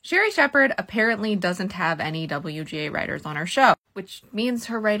Sherri Shepherd apparently doesn't have any WGA writers on her show, which means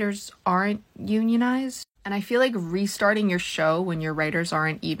her writers aren't unionized. And I feel like restarting your show when your writers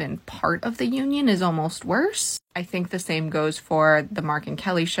aren't even part of the union is almost worse. I think the same goes for the Mark and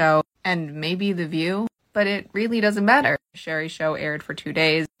Kelly show and maybe The View, but it really doesn't matter. Sherri's show aired for 2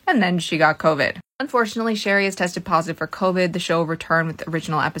 days and then she got COVID. Unfortunately, Sherri has tested positive for COVID. The show will return with the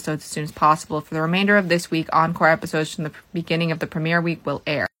original episodes as soon as possible. For the remainder of this week, encore episodes from the beginning of the premiere week will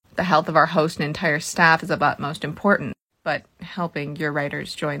air. The health of our host and entire staff is of utmost importance, but helping your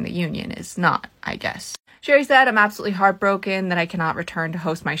writers join the union is not, I guess. Sherri said, "I'm absolutely heartbroken that I cannot return to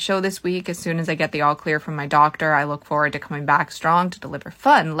host my show this week. As soon as I get the all clear from my doctor, I look forward to coming back strong to deliver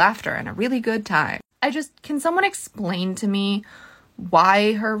fun, laughter, and a really good time." Can someone explain to me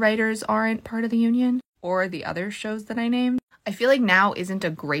why her writers aren't part of the union or the other shows that I named? I feel like now isn't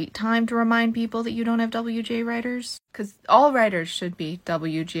a great time to remind people that you don't have WGA writers, because all writers should be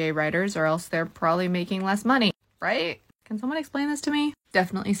WGA writers or else they're probably making less money, right? Can someone explain this to me?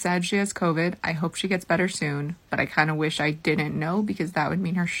 Definitely sad she has COVID. I hope she gets better soon, but I kind of wish I didn't know because that would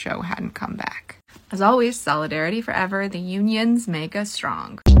mean her show hadn't come back. As always, solidarity forever. The unions make us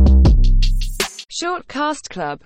strong. Short Cast Club